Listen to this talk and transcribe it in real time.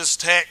This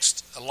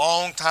text a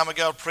long time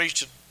ago. I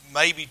preached it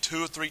maybe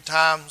 2 or 3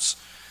 times.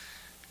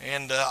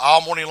 And all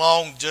morning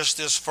long, just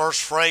this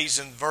first phrase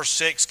in verse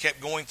 6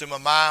 kept going through my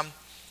mind.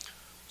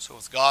 So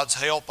with God's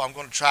help, I'm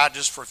going to try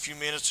just for a few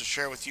minutes to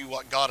share with you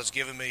what God has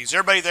given me. Is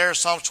everybody there?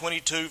 Psalms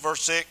 22,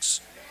 verse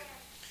 6.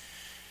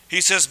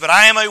 He says, "But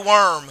I am a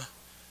worm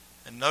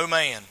and no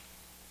man,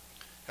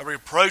 a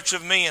reproach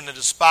of men and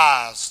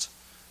despised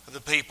of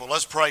the people."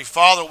 Let's pray.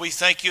 Father, we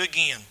thank you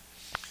again.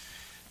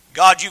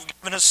 God, you've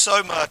given us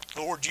so much,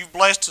 Lord. You've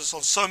blessed us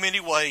on so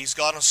many ways,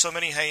 God, on so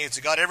many hands.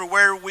 God,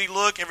 everywhere we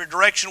look, every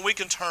direction we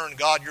can turn,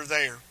 God, you're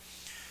there.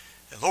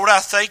 And Lord,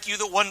 I thank you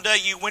that one day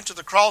you went to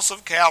the cross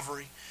of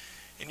Calvary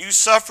and you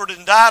suffered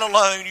and died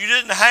alone. You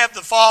didn't have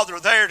the Father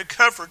there to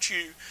comfort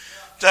you,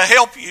 to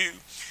help you.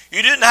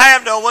 You didn't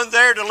have no one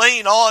there to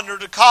lean on or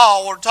to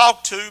call or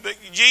talk to. But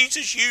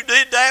Jesus, you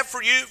did that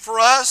for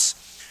us,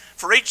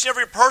 for each and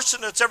every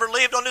person that's ever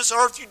lived on this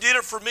earth. You did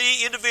it for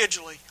me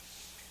individually.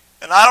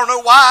 And I don't know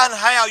why and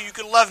how you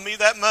could love me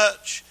that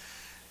much.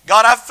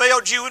 God, I've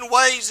failed you in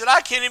ways that I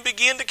can't even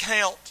begin to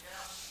count.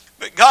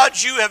 But God,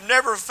 you have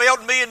never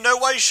failed me in no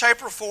way,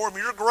 shape, or form.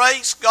 Your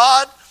grace,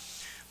 God,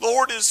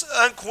 Lord, is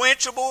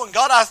unquenchable. And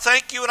God, I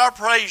thank you and I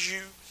praise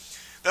you.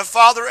 That,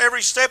 Father,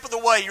 every step of the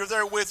way you're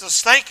there with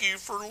us. Thank you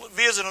for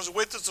visiting us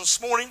with us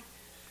this morning.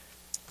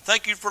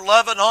 Thank you for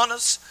loving on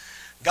us.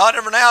 God,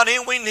 every now and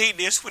then we need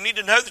this. We need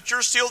to know that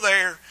you're still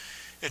there.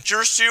 That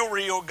you're still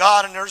real,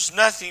 God, and there's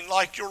nothing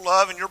like your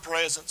love and your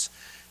presence.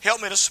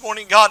 Help me this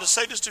morning, God, to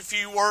say just a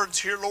few words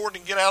here, Lord,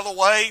 and get out of the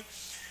way.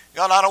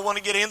 God, I don't want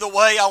to get in the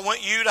way. I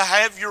want you to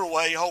have your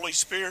way, Holy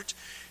Spirit.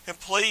 And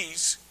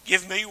please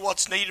give me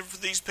what's needed for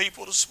these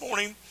people this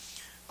morning.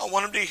 I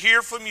want them to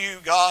hear from you,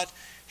 God.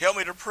 Help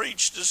me to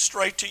preach just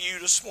straight to you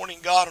this morning,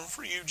 God, and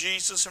for you,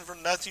 Jesus, and for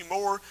nothing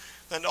more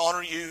than to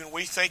honor you. And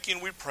we thank you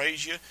and we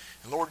praise you.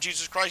 In Lord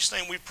Jesus Christ's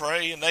name we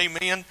pray, and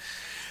amen.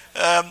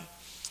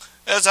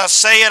 As I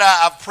said,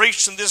 I've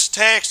preached in this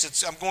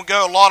text. I'm going to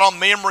go a lot on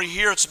memory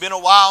here. It's been a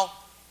while.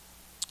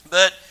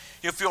 But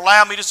if you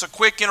allow me just a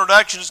quick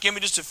introduction, just give me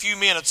just a few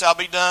minutes, I'll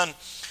be done.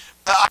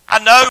 I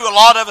know a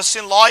lot of us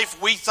in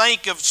life, we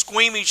think of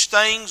squeamish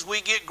things. We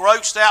get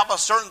grossed out by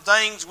certain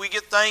things. We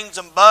get things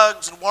and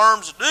bugs and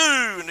worms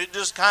and it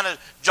just kind of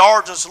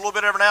jars us a little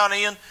bit every now and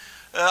then.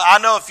 I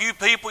know a few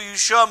people, you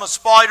show them a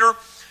spider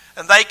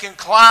and they can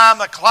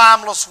climb a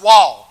climbeless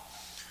wall.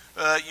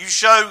 You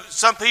show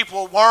some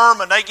people a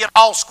worm and they get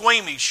all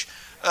squeamish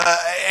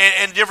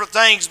and different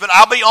things. But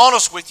I'll be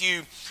honest with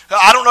you.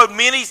 I don't know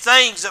many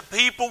things that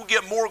people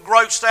get more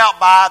grossed out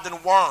by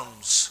than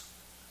worms.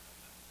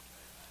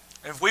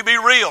 If we be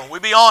real, we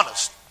be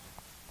honest.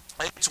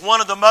 It's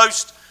one of the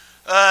most,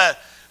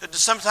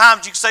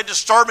 sometimes you can say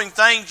disturbing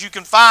things you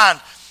can find.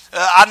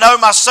 I know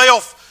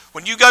myself,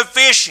 when you go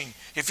fishing,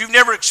 if you've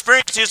never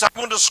experienced this, I'm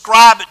going to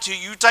describe it to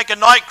you. You take a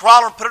night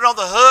crawler and put it on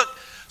the hook.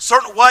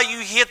 Certain way you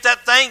hit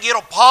that thing,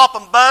 it'll pop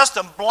and bust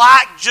and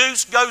black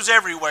juice goes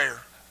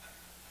everywhere.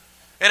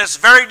 And it's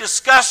very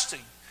disgusting.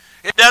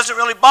 It doesn't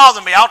really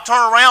bother me. I'll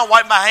turn around,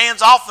 wipe my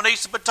hands off and eat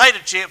some potato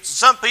chips. And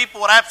some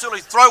people would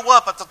absolutely throw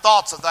up at the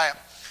thoughts of that.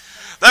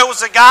 There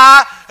was a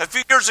guy a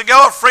few years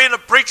ago, a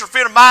preacher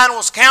friend of mine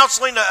was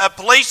counseling a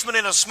policeman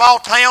in a small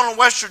town in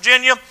West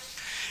Virginia.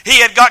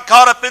 He had got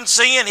caught up in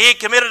sin. He had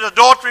committed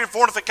adultery and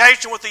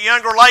fornication with a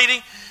younger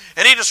lady.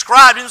 And he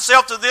described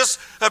himself to this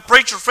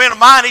preacher friend of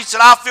mine. He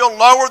said, "I feel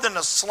lower than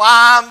the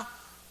slime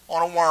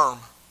on a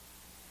worm."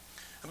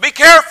 And be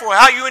careful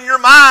how you in your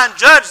mind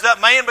judge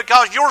that man,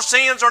 because your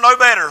sins are no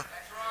better.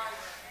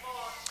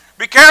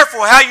 Be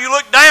careful how you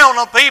look down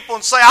on people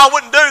and say, "I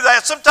wouldn't do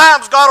that."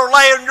 Sometimes God will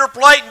lay it on your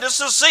plate and just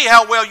to see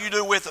how well you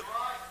do with it.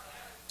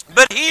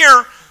 But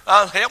here,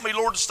 help me,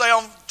 Lord, to stay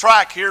on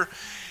track here.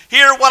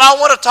 Here, what I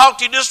want to talk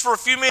to you just for a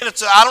few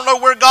minutes. I don't know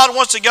where God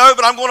wants to go,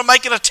 but I'm going to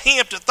make an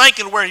attempt at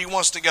thinking where He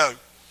wants to go.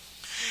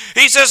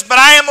 He says, "But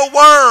I am a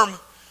worm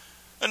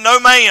and no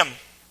man."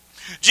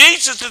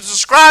 Jesus is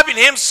describing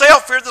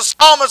Himself here. The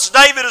psalmist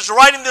David is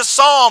writing this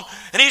psalm,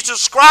 and he's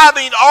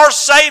describing our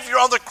Savior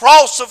on the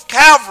cross of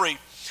Calvary.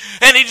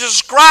 And he's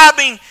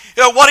describing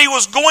what He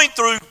was going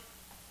through.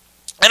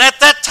 And at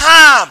that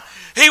time,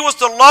 He was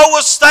the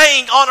lowest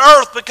thing on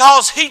earth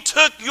because He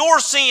took your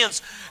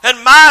sins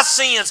and my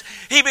sins.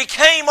 He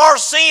became our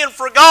sin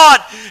for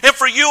God and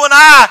for you and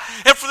I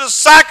and for the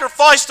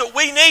sacrifice that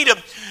we needed.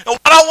 And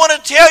what I want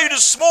to tell you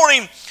this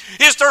morning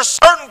is there are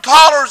certain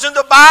collars in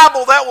the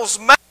Bible that was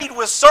made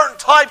with certain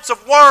types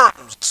of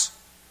worms.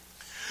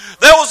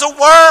 There was a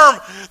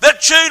worm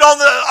that chewed on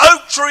the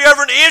oak tree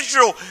over in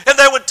Israel, and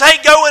they would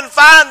go and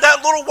find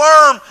that little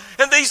worm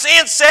and these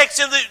insects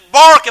in the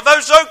bark of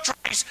those oak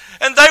trees,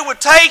 and they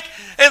would take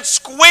and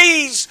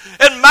squeeze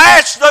and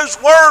mash those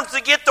worms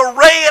to get the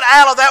red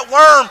out of that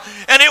worm,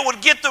 and it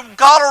would get the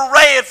color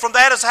red. From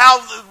that is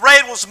how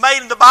red was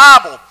made in the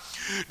Bible.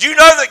 Do you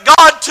know that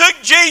God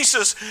took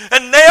Jesus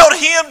and nailed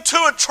him to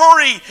a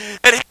tree,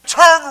 and he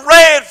turned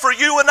red for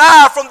you and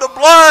I from the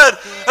blood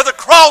of the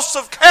cross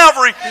of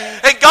Calvary,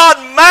 and God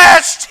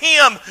matched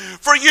him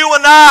for you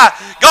and I.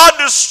 God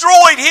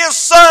destroyed his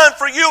son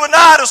for you and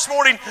I this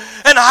morning.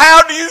 And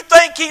how do you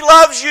think he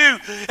loves you?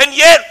 And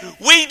yet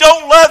we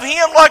don't love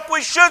him like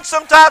we should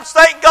sometimes.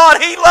 Thank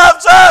God he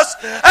loves us.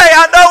 Hey,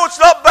 I know it's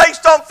not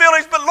based on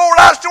feelings, but Lord,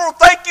 I sure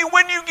thank you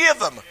when you give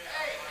them.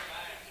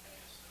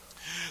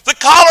 The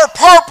color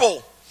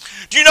purple.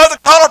 Do you know the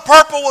color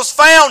purple was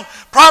found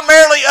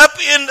primarily up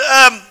in,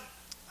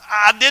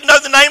 I didn't know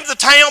the name of the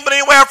town, but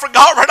anyway, I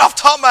forgot right off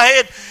the top of my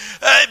head.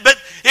 But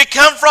it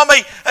come from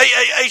a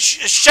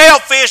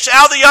shellfish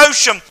out of the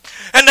ocean.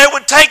 And they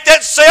would take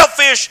that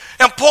shellfish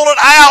and pull it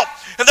out.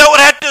 And they would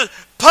have to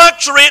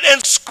puncture it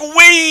and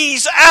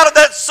squeeze out of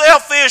that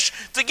shellfish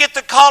to get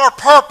the color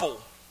purple.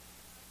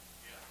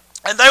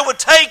 And they would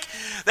take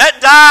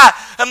that dye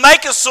and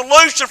make a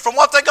solution from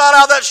what they got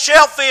out of that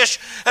shellfish,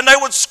 and they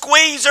would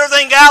squeeze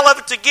everything out of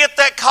it to get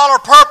that color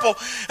purple,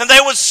 and they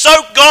would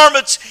soak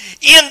garments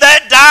in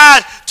that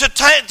dye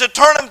to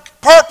turn them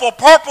purple.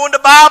 Purple in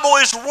the Bible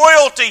is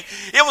royalty.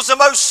 It was the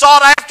most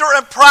sought after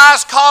and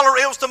prized color.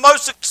 It was the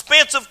most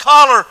expensive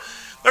color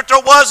that there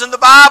was in the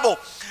Bible.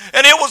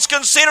 And it was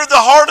considered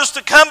the hardest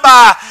to come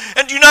by.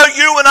 And you know,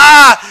 you and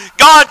I,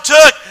 God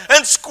took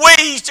and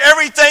squeezed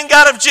everything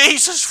out of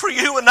Jesus for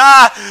you and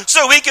I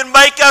so he can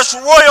make us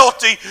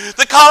royalty.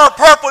 The color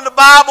purple in the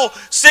Bible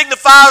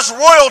signifies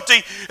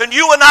royalty. And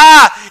you and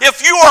I,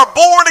 if you are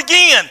born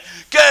again,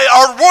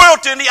 are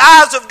royalty in the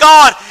eyes of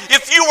God.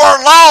 If you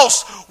are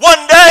lost,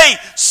 one day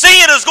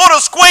sin is going to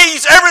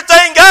squeeze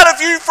everything out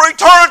of you for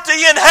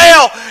eternity in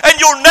hell, and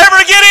you'll never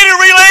get any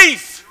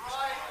relief.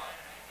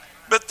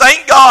 But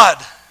thank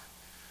God,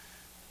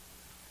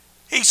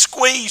 he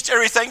squeezed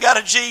everything out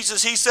of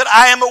Jesus. He said,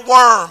 I am a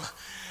worm.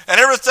 And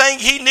everything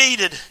he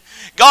needed,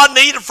 God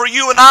needed for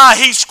you and I,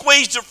 he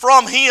squeezed it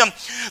from him.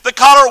 The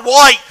color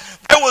white,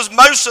 there was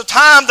most of the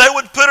time they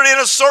would put it in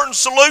a certain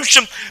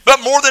solution,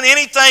 but more than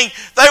anything,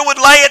 they would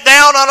lay it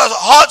down on a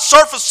hot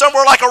surface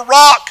somewhere like a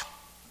rock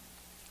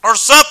or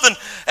something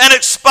and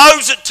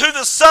expose it to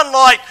the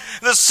sunlight.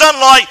 The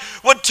sunlight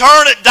would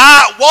turn it,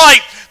 dye it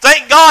white.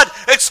 Thank God,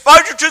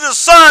 exposure to the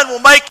sun will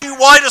make you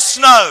white as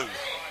snow.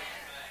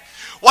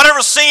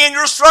 Whatever sin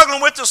you're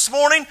struggling with this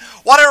morning,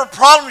 whatever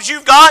problems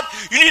you've got,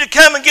 you need to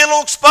come and get a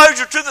little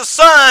exposure to the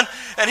sun,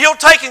 and he'll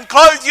take and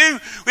clothe you.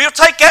 He'll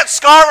take that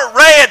scarlet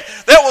red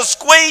that was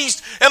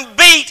squeezed and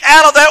beat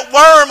out of that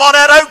worm on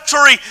that oak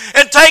tree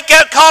and take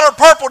that color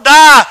purple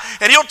dye,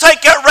 and he'll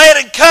take that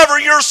red and cover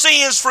your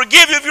sins,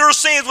 forgive you of your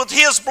sins with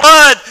his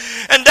blood,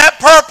 and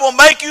that purple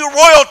make you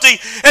royalty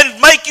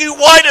and make you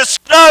white as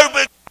snow.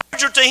 But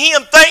to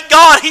him, thank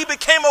God, he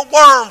became a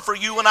worm for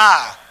you and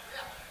I.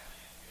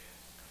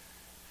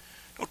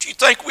 Don't you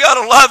think we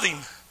ought to love him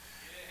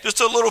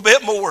just a little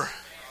bit more?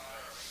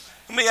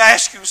 Let me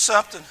ask you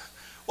something.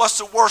 What's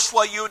the worst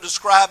way you would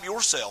describe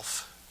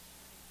yourself?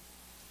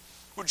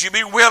 Would you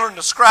be willing to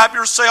describe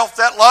yourself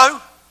that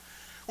low?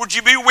 Would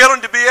you be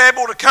willing to be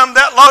able to come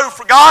that low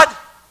for God?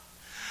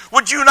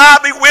 Would you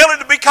not be willing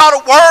to be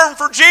called a worm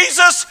for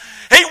Jesus?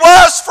 He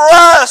was for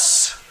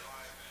us.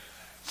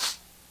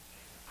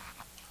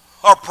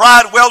 Our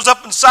pride wells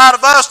up inside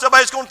of us.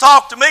 Nobody's going to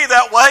talk to me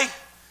that way.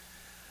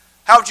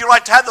 How would you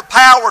like to have the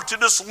power to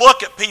just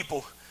look at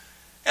people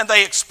and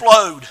they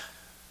explode?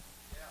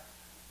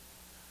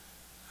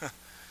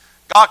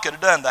 God could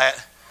have done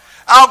that.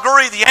 I'll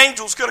agree the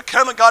angels could have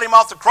come and got him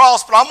off the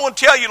cross, but I'm going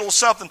to tell you a little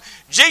something.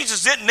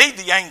 Jesus didn't need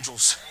the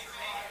angels.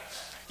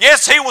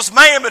 Yes, he was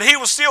man, but he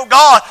was still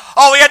God.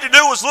 All he had to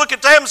do was look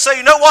at them and say,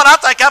 you know what, I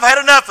think I've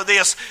had enough of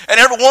this. And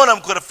every one of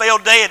them could have fell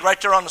dead right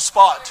there on the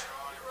spot.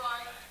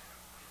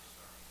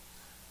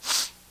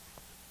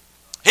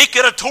 He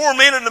could have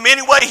tormented them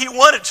any way he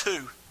wanted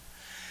to.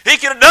 He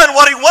could have done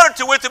what he wanted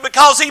to with it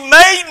because he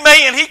made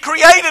man. He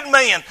created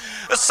man.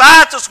 A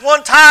scientist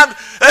one time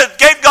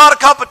gave God a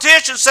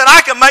competition, said,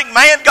 I can make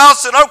man. God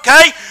said,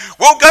 okay,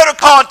 we'll go to a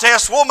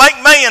contest. We'll make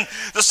man.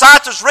 The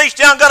scientist reached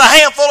down, got a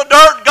handful of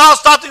dirt. God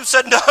stopped him and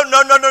said, no.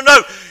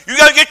 You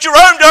got to get your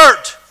own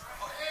dirt.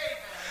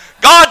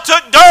 God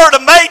took dirt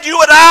and made you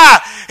and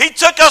I. He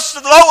took us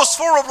to the lowest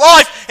form of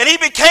life, and he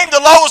became the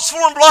lowest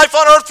form of life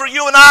on earth for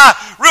you and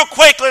I. Real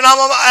quickly, and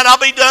I'll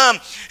be done.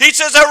 He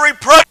says, a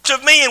reproach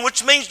of men,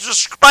 which means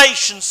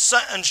disgrace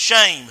and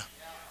shame.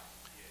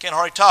 Can't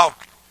hardly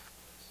talk.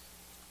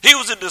 He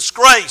was a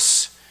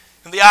disgrace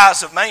in the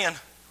eyes of man.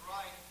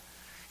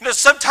 You know,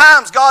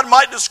 sometimes God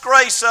might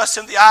disgrace us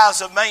in the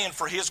eyes of man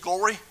for his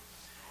glory.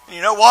 And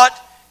you know what?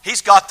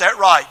 He's got that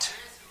right.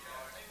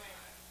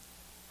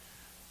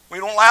 We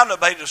don't allow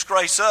nobody to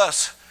disgrace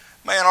us.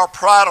 Man, our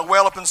pride will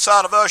well up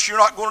inside of us. You're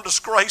not going to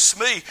disgrace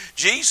me.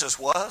 Jesus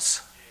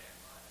was.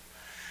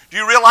 Do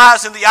you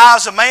realize in the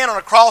eyes of man on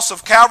the cross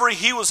of Calvary,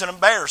 he was an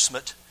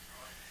embarrassment.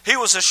 He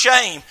was a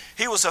shame.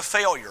 He was a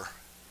failure.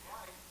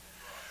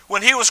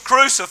 When he was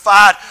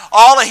crucified,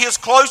 all of his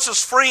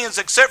closest friends,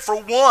 except for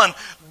one,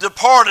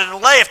 departed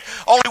and left.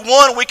 Only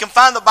one we can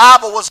find the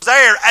Bible was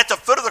there at the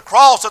foot of the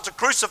cross at the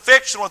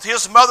crucifixion with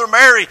his mother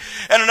Mary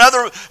and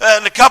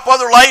a couple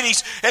other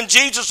ladies. And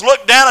Jesus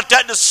looked down at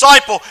that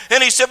disciple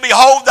and he said,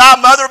 "Behold thy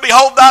mother,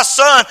 behold thy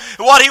son."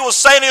 And what he was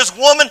saying is,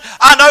 "Woman,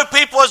 I know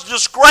people has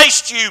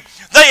disgraced you.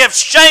 They have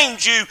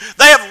shamed you.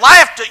 They have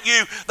laughed at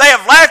you. They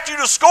have laughed you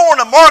to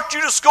scorn and marked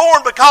you to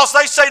scorn because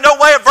they say no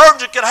way a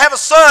virgin can have a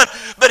son.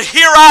 But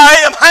here I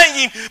am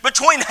hanging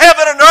between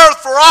heaven and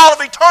earth for all of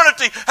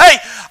eternity. Hey,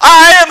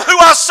 I am who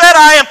I said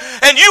I am,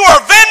 and you are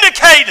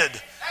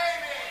vindicated."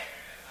 Amen.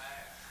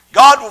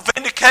 God will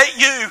vindicate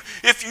you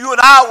if you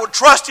and I will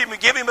trust Him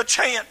and give Him a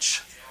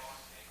chance.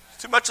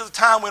 Too much of the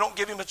time we don't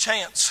give Him a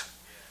chance.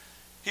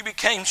 He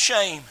became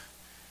shame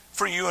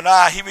for you and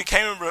I. He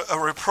became a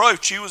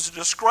reproach. He was a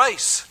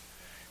disgrace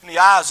in the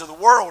eyes of the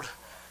world.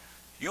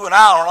 You and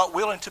I are not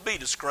willing to be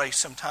disgraced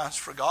sometimes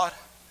for God.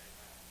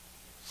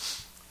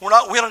 We're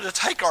not willing to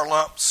take our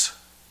lumps.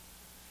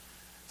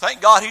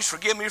 Thank God He's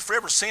forgiven me for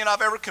every sin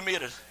I've ever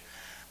committed.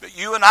 But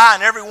you and I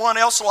and everyone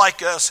else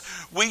like us,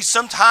 we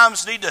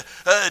sometimes need to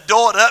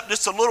dull it up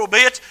just a little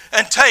bit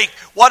and take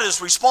what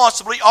is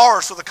responsibly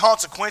ours for the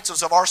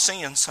consequences of our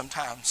sins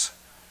sometimes.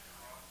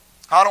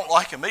 I don't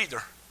like them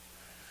either.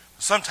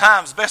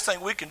 Sometimes the best thing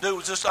we can do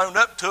is just own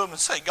up to Him and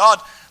say,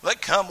 "God,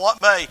 let come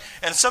what may."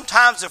 And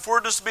sometimes if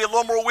we're just to be a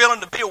little more willing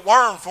to be a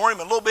worm for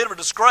Him, a little bit of a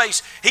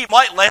disgrace, He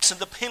might lessen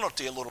the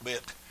penalty a little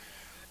bit.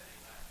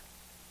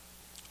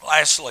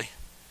 Lastly,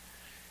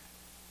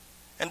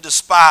 and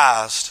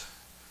despised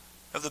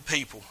of the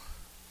people.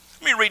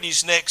 Let me read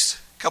these next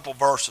couple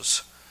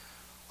verses.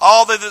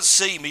 "All they that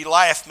see me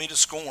laugh me to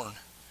scorn.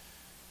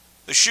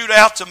 They shoot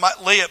out to my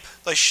lip,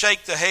 they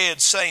shake the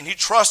head, saying, He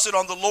trusted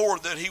on the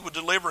Lord that He would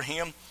deliver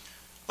him.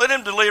 Let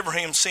Him deliver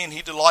him, seeing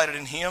He delighted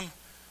in him.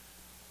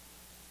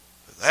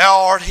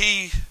 Thou art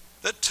He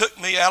that took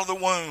me out of the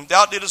womb.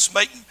 Thou didst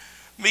make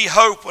me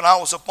hope when I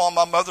was upon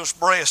my mother's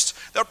breast."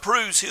 That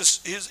proves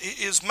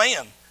his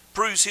man,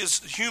 proves his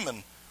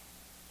human.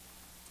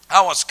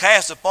 "I was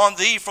cast upon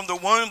Thee from the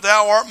womb.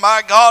 Thou art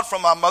my God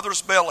from my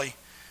mother's belly.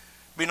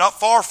 Be not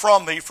far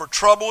from me, for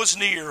trouble is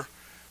near,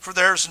 for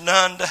there is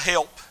none to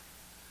help."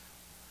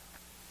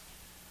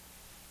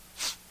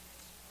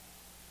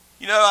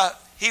 You know,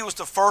 he was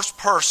the first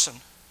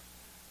person,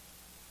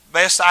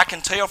 best I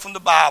can tell from the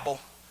Bible,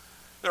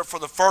 that for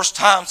the first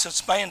time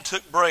since man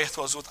took breath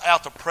was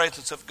without the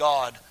presence of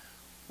God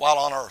while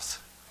on earth.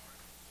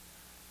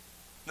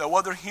 No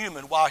other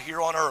human while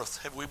here on earth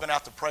have we been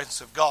out the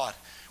presence of God.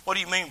 What do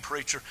you mean,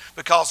 preacher?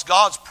 Because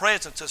God's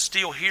presence is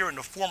still here in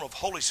the form of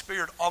Holy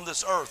Spirit on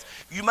this earth.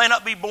 You may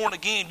not be born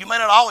again. You may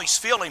not always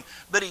feel Him,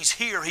 but He's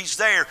here. He's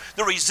there.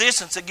 The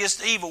resistance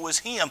against evil is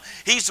Him.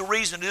 He's the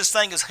reason this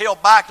thing is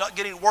held back, not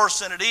getting worse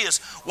than it is.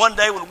 One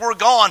day when we're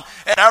gone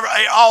and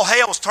all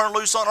hell is turned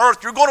loose on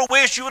earth, you're going to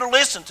wish you would have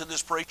listened to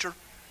this preacher.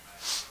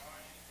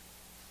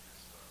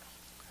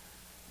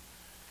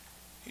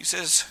 He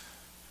says,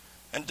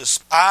 "And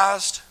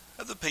despised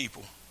of the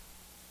people.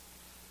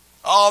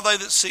 All they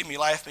that see me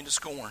laugh me to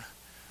scorn."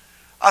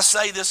 I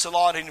say this a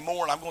lot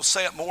anymore, and I'm going to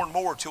say it more and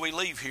more until we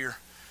leave here.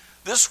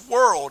 This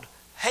world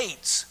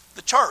hates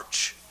the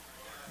church.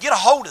 Get a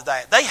hold of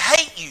that. They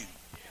hate you.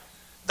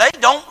 They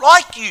don't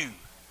like you.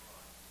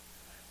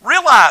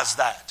 Realize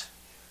that.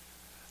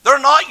 They're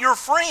not your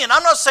friend.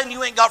 I'm not saying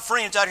you ain't got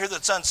friends out here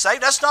that's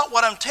unsaved. That's not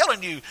what I'm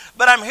telling you.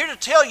 But I'm here to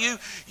tell you,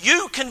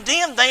 you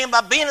condemn them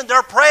by being in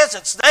their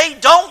presence. They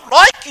don't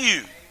like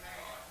you.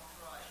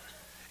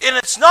 And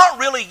it's not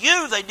really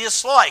you they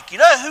dislike. You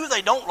know who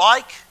they don't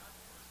like?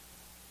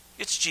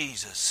 It's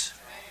Jesus.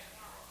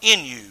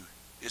 In you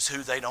is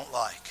who they don't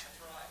like.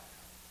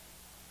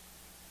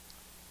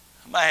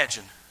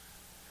 Imagine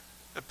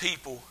the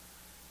people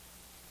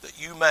that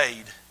you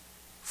made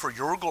for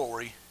your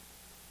glory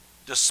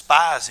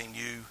despising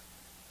you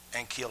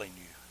and killing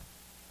you.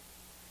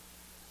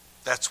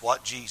 That's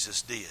what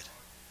Jesus did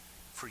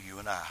for you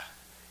and I.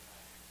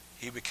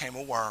 He became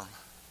a worm.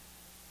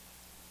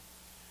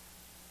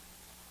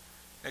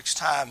 Next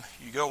time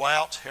you go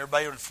out,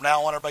 everybody from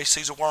now on, everybody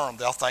sees a worm,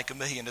 they'll think of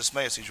me in this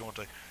message. Won't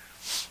they?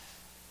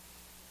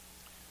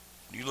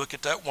 When you look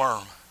at that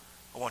worm,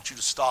 I want you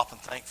to stop and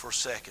think for a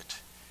second.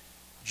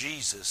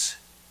 Jesus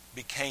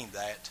became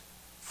that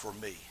for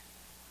me.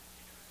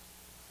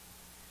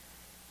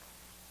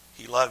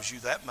 He loves you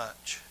that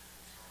much.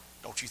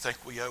 Don't you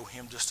think we owe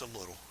Him just a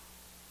little?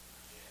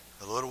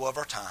 A little of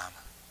our time.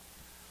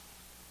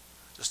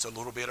 Just a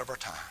little bit of our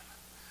time.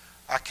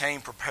 I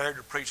came prepared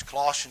to preach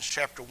Colossians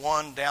chapter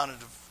 1 down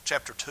into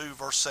chapter 2,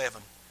 verse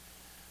 7.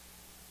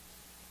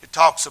 It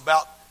talks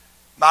about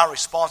my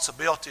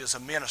responsibility as a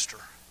minister.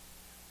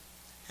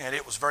 And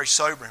it was very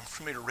sobering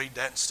for me to read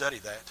that and study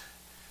that.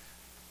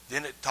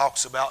 Then it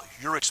talks about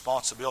your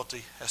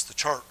responsibility as the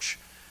church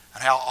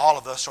and how all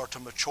of us are to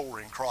mature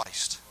in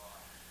Christ.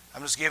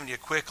 I'm just giving you a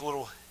quick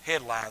little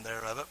headline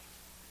there of it.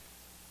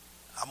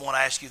 I'm going to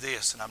ask you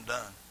this and I'm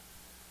done.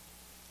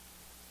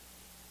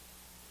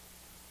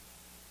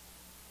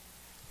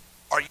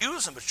 Are you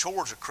as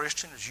mature as a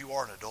Christian as you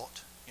are an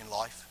adult in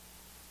life?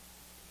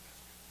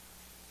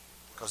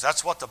 Because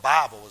that's what the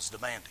Bible is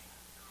demanding.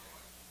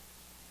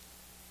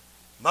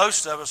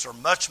 Most of us are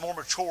much more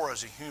mature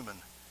as a human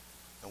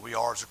than we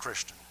are as a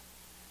Christian.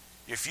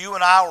 If you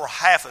and I were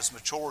half as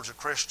mature as a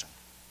Christian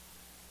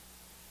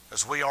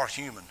as we are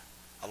human,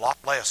 a lot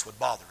less would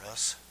bother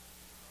us.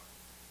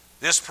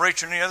 This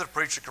preacher and the other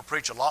preacher could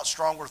preach a lot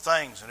stronger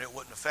things and it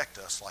wouldn't affect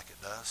us like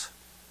it does.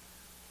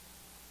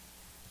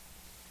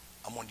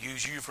 I'm going to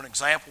use you for an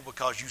example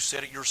because you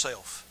said it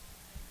yourself.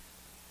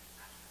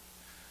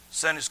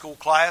 Sunday school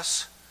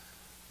class,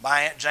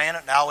 my Aunt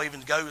Janet, and I'll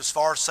even go as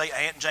far as say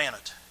Aunt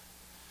Janet,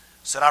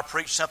 said I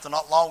preached something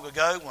not long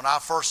ago. When I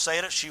first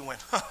said it, she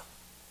went, huh.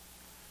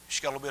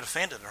 She got a little bit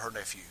offended at her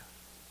nephew.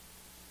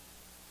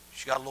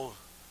 She got a little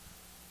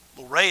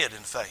red in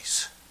the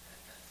face.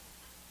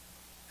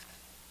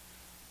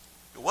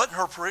 It wasn't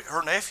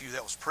her nephew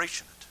that was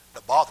preaching it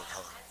that bothered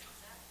her.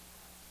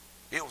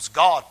 It was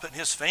God putting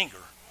His finger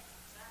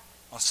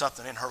on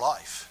something in her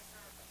life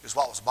is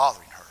what was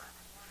bothering her.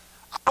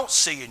 I don't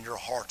see in your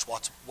hearts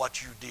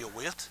what you deal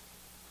with.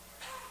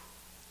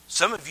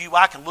 Some of you,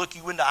 I can look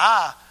you in the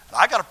eye, and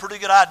I got a pretty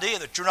good idea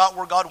that you're not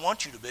where God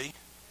wants you to be.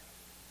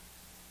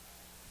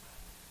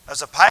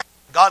 As a pastor,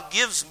 God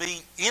gives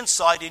me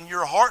insight in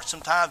your heart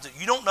sometimes that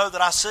you don't know that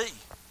I see.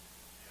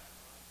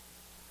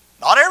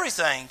 Not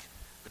everything,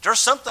 but there's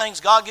some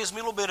things God gives me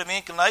a little bit of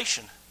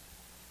inclination.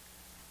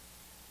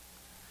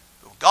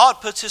 But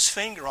God puts His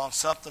finger on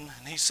something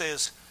and He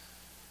says,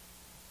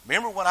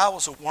 remember when I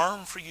was a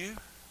worm for you?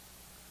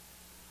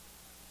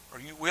 Are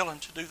you willing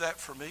to do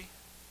that for me?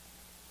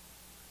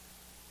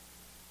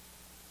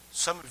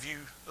 Some of you,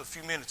 a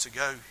few minutes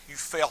ago, you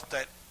felt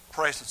that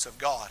presence of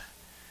God.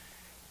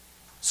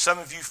 Some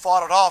of you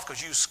fought it off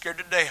because you were scared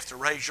to death to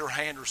raise your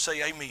hand or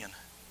say amen.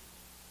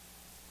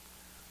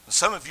 And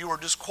some of you are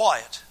just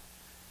quiet,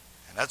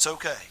 and that's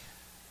okay.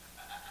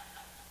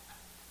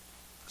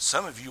 But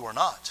some of you are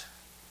not,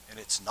 and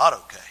it's not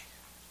okay.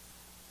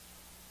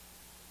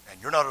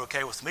 And you're not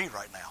okay with me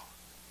right now.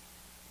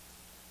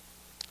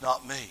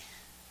 Not me.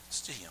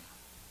 It's to Him.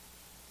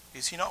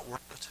 Is He not worth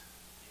it?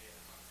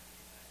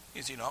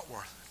 Is He not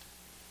worth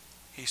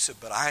it? He said,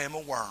 but I am a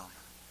worm.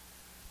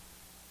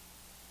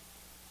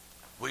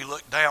 We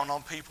look down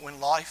on people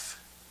in life,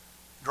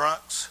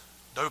 drunks,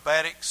 dope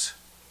addicts,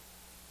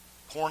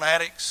 porn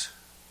addicts,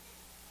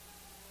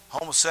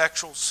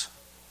 homosexuals,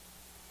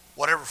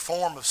 whatever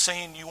form of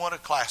sin you want to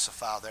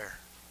classify there.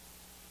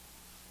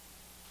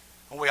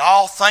 And we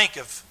all think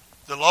of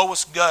the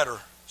lowest gutter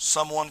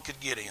someone could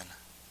get in.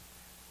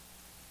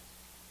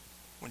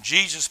 When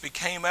Jesus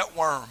became that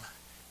worm,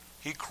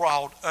 He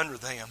crawled under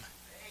them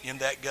in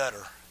that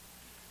gutter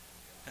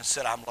and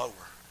said, I'm lower.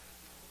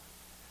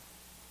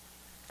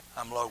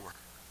 I'm lower.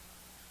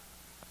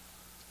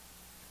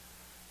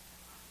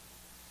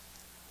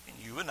 And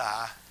you and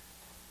I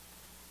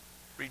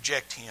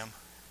reject Him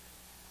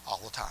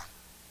all the time.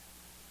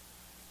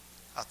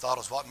 I thought it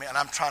was what, and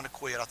I'm trying to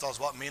quit, I thought it was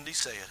what Mindy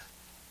said.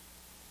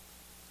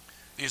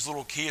 These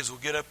little kids will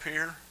get up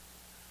here,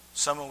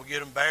 some of them will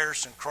get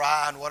embarrassed and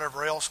cry and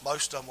whatever else.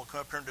 Most of them will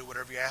come up here and do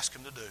whatever you ask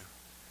them to do.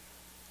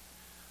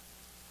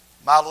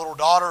 My little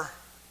daughter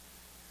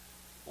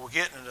will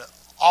get into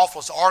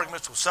awful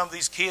arguments with some of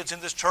these kids in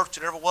this church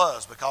that ever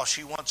was because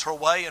she wants her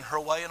way and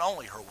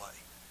only her way.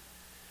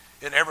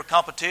 In every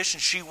competition,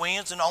 she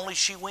wins and only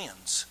she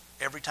wins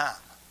every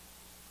time.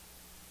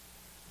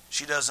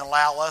 She doesn't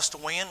allow us to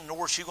win,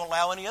 nor is she going to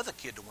allow any other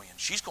kid to win.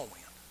 She's going to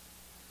win.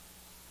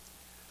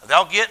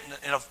 They'll get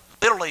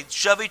literally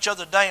shove each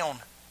other down,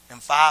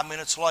 and 5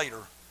 minutes later,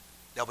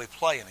 they'll be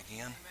playing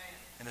again,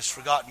 and it's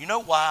forgotten. You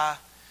know why?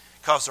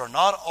 Because they're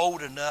not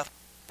old enough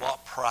to know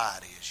what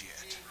pride is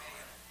yet.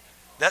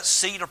 That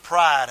seed of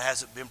pride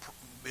hasn't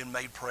been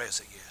made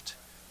present yet.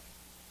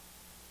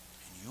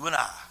 And you and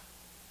I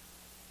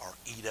are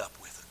eat up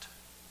with it.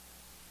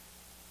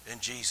 Then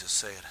Jesus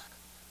said,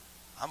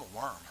 I'm a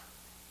worm.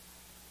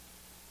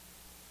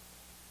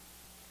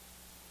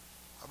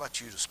 How about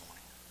you this morning?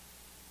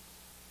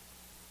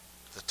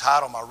 The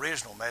title of my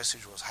original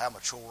message was, How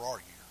Mature Are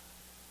You?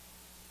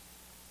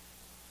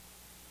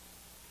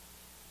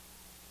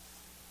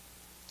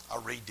 I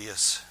read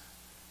this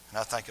and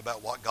I think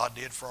about what God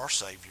did for our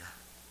Savior.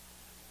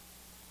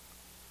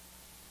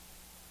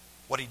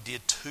 What He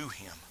did to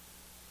Him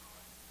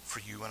for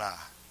you and I.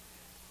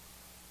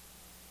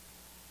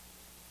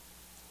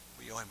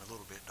 We owe Him a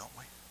little bit, don't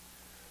we?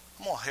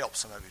 I'm going to help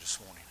some of you this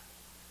morning.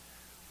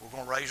 We're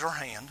going to raise your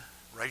hand.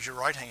 Raise your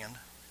right hand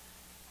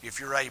if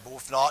you're able.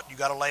 If not, you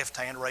got a left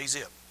hand, raise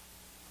it.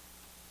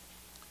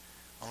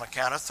 On the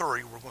count of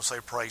 3, we're going to say,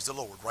 praise the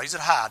Lord. Raise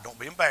it high. Don't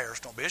be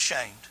embarrassed. Don't be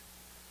ashamed.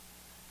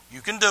 You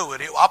can do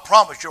it. I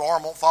promise your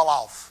arm won't fall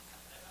off.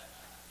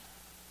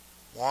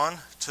 1,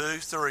 2,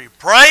 3.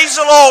 Praise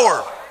the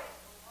Lord.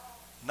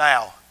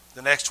 Now,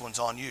 the next one's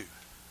on you.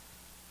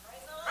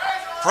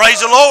 Praise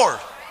the Lord.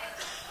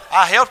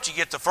 I helped you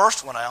get the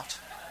first one out.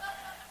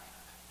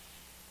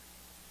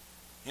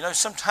 You know,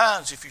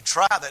 sometimes if you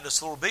try that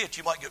just a little bit,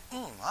 you might go,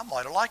 I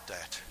might have liked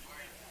that.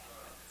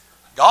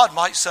 God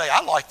might say,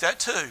 I like that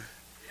too.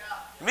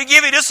 Let me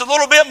give you just a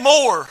little bit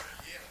more.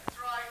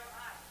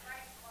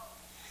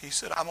 He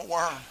said, I'm a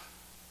worm.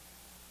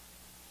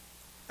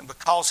 And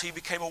because he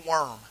became a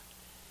worm,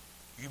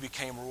 you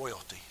became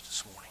royalty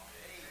this morning.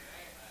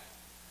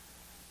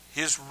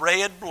 His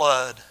red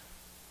blood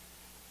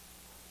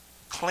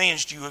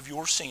cleansed you of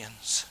your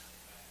sins.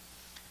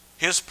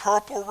 His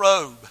purple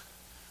robe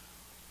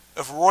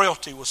of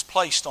royalty was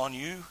placed on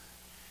you,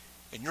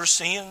 and your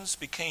sins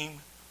became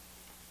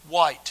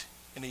white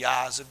in the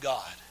eyes of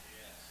God.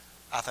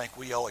 I think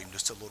we owe him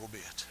just a little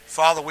bit.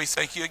 Father, we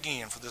thank you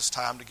again for this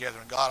time together.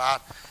 And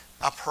God,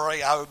 I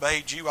pray I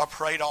obeyed you. I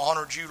prayed I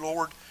honored you,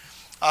 Lord.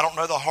 I don't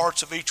know the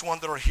hearts of each one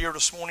that are here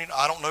this morning.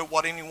 I don't know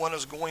what anyone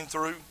is going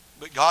through,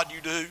 but God,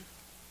 you do.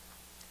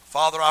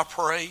 Father, I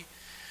pray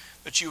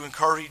that you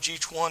encourage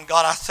each one.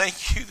 God, I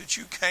thank you that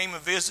you came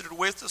and visited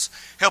with us.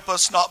 Help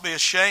us not be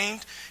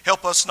ashamed.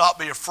 Help us not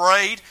be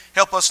afraid.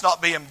 Help us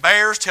not be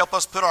embarrassed. Help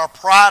us put our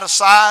pride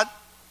aside.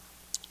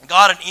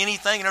 God, in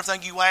anything and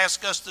everything you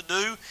ask us to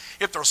do,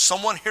 if there's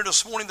someone here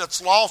this morning that's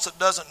lost, that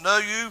doesn't know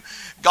you,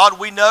 God,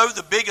 we know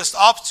the biggest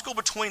obstacle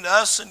between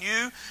us and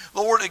you,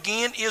 Lord,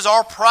 again, is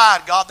our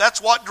pride. God,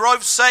 that's what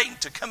drove Satan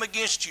to come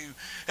against you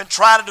and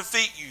try to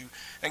defeat you.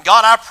 And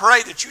God, I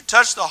pray that you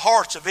touch the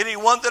hearts of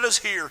anyone that is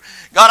here.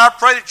 God, I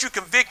pray that you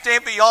convict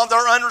them beyond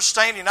their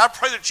understanding. I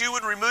pray that you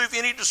would remove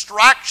any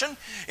distraction,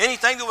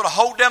 anything that would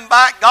hold them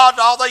back. God,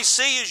 all they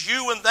see is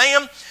you and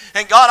them.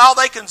 And God, all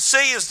they can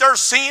see is their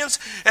sins,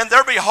 and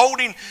they're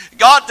beholding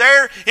God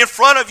there in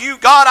front of you.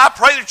 God, I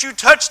pray that you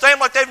touch them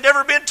like they've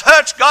never been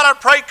touched. God, I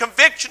pray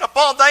conviction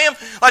upon them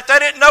like they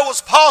didn't know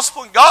was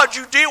possible. And God,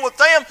 you deal with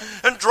them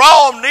and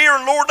draw them near.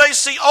 And Lord, they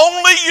see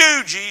only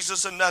you,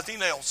 Jesus, and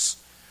nothing else.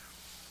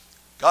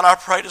 God, I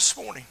pray this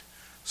morning,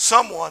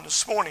 someone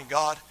this morning,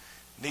 God,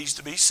 needs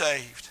to be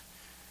saved.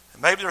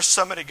 And maybe there's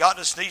somebody, God,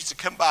 that needs to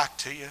come back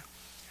to you.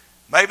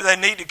 Maybe they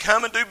need to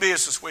come and do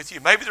business with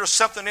you. Maybe there's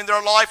something in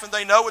their life and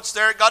they know it's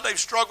there. God, they've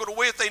struggled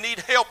with, they need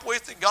help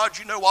with, and God,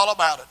 you know all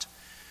about it.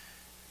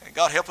 And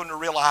God, help them to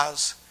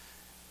realize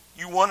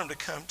you want them to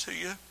come to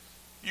you.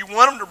 You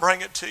want them to bring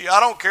it to you. I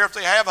don't care if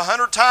they have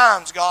 100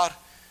 times, God.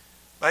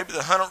 Maybe the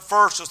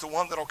 101st is the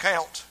one that'll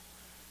count.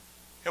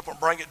 Help them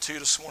bring it to you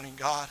this morning,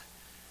 God.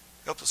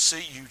 Help us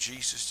see you,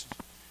 Jesus.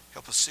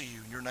 Help us see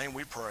you. In your name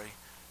we pray.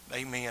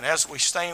 Amen. As we stand.